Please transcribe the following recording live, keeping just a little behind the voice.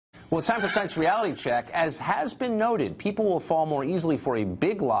Well, it's time for tonight's reality check. As has been noted, people will fall more easily for a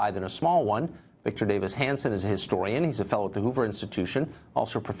big lie than a small one. Victor Davis Hanson is a historian. He's a fellow at the Hoover Institution,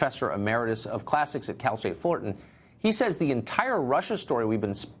 also professor emeritus of classics at Cal State Fullerton. He says the entire Russia story we've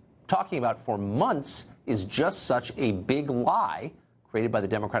been talking about for months is just such a big lie created by the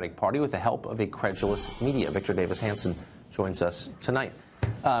Democratic Party with the help of a credulous media. Victor Davis Hanson joins us tonight.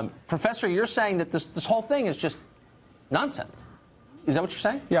 Professor, you're saying that this whole thing is just nonsense. Is that what you're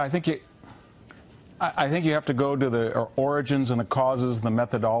saying? Yeah, I think you have to go to the origins and the causes, the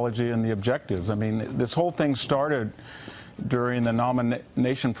methodology, and the objectives. I mean, this whole thing started during the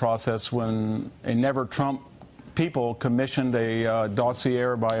nomination process when a never-Trump people commissioned a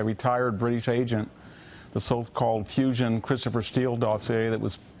dossier by a retired British agent, the so-called Fusion Christopher Steele dossier that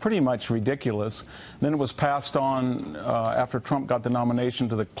was pretty much ridiculous. Then it was passed on after Trump got the nomination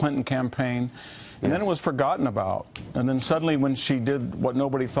to the Clinton campaign. And then it was forgotten about. And then suddenly when she did what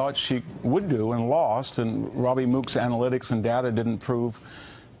nobody thought she would do and lost, and Robbie Mook's analytics and data didn't prove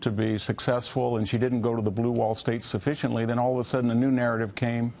to be successful, and she didn't go to the blue wall states sufficiently, then all of a sudden a new narrative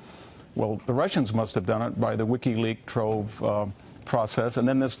came. Well, the Russians must have done it by the WikiLeaks trove process. And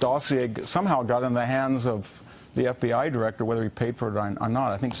then this dossier somehow got in the hands of the FBI director, whether he paid for it or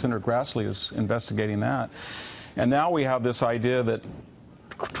not. I think Senator Grassley is investigating that. And now we have this idea that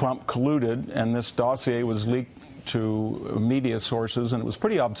Trump colluded, and this dossier was leaked to media sources, and it was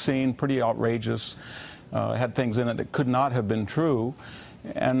pretty obscene, pretty outrageous. It had things in it that could not have been true.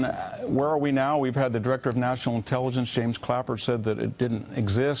 And where are we now? We've had the Director of National Intelligence, James Clapper, said that it didn't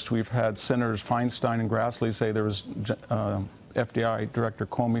exist. We've had Senators Feinstein and Grassley say there was, FBI Director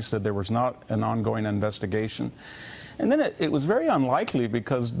Comey said there was not an ongoing investigation. And then it was very unlikely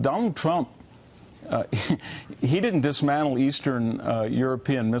because Donald Trump, he didn't dismantle Eastern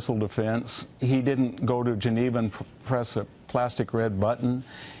European missile defense. He didn't go to Geneva and press a plastic red button.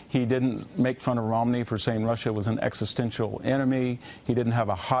 He didn't make fun of Romney for saying Russia was an existential enemy. He didn't have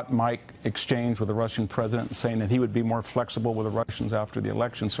a hot mic exchange with the Russian president saying that he would be more flexible with the Russians after the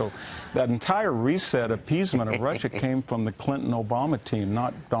election. So that entire reset appeasement of Russia came from the Clinton-Obama team,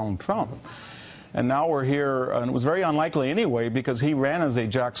 not Donald Trump. And now we're here, and it was very unlikely anyway, because he ran as a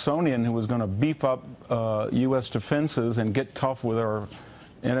Jacksonian who was going to beef up U.S. defenses and get tough with our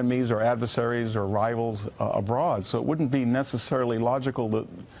enemies or adversaries or rivals abroad. So it wouldn't be necessarily logical that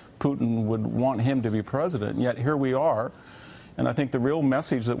Putin would want him to be president. Yet here we are. And I think the real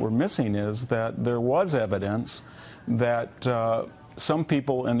message that we're missing is that there was evidence that some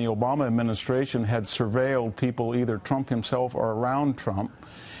people in the Obama administration had surveilled people, either Trump himself or around Trump,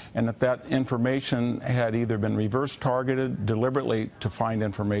 and that information had either been reverse targeted deliberately to find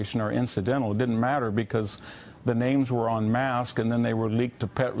information or incidental. It didn't matter because the names were en masse and then they were leaked to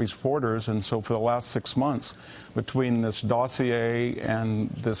pet reporters. And so for the last 6 months, between this dossier and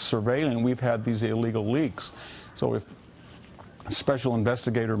this surveillance, we've had these illegal leaks. So if Special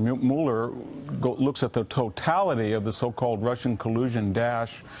Investigator Mueller looks at the totality of the so-called Russian collusion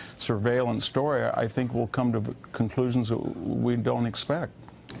surveillance story, I think we'll come to conclusions that we don't expect.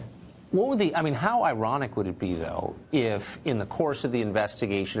 What would how ironic would it be, though, if in the course of the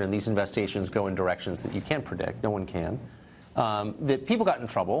investigation, and these investigations go in directions that you can't predict, no one can, that people got in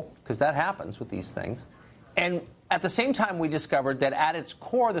trouble, because that happens with these things, and at the same time we discovered that at its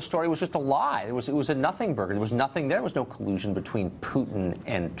core the story was just a lie. It was a nothing burger. There was nothing there. There was no collusion between Putin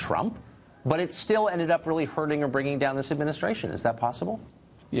and Trump, but it still ended up really hurting or bringing down this administration. Is that possible?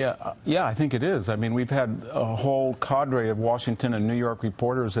 Yeah, I think it is. I mean, we've had a whole cadre of Washington and New York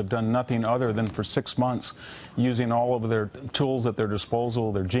reporters have done nothing other than for 6 months using all of their tools at their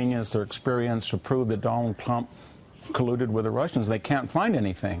disposal, their genius, their experience to prove that Donald Trump colluded with the Russians. They can't find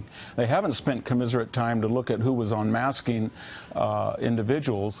anything. They haven't spent commiserate time to look at who was unmasking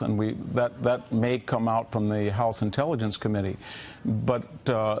individuals, and that may come out from the House Intelligence Committee. But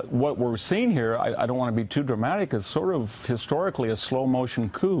what we're seeing here, I don't want to be too dramatic, is sort of historically a slow-motion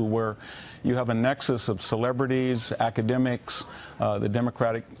coup where you have a nexus of celebrities, academics, the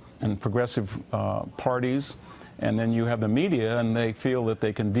Democratic and progressive parties, and then you have the media, and they feel that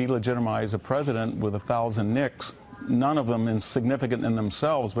they can delegitimize a president with 1,000 nicks. None of them insignificant in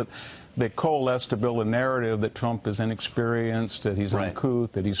themselves, but they coalesce to build a narrative that Trump is inexperienced, that he's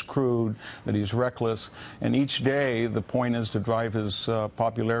uncouth, that he's crude, that he's reckless. And each day, the point is to drive his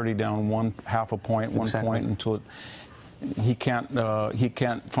popularity down half a point, 1 point, until he can't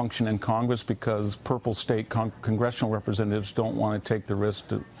function in Congress because purple state congressional representatives don't want to take the risk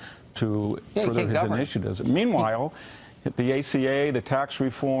to further his initiatives. Meanwhile, the ACA, the tax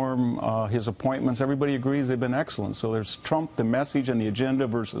reform, his appointments, everybody agrees they've been excellent. So there's Trump, the message and the agenda,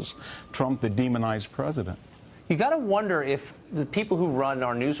 versus Trump, the demonized president. You got to wonder if the people who run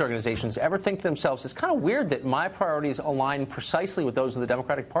our news organizations ever think to themselves, it's kind of weird that my priorities align precisely with those of the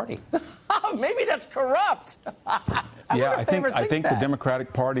Democratic Party. Maybe that's corrupt. I think the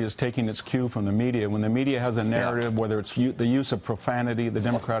Democratic Party is taking its cue from the media. When the media has a narrative, whether it's the use of profanity, the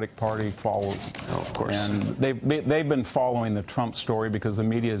Democratic Party follows. Oh, of course. And they've been following the Trump story because the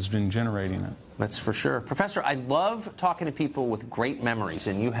media has been generating it. That's for sure. Professor, I love talking to people with great memories,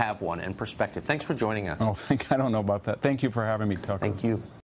 and you have one, and perspective. Thanks for joining us. Oh, I don't know about that. Thank you for having me, Tucker. Thank you.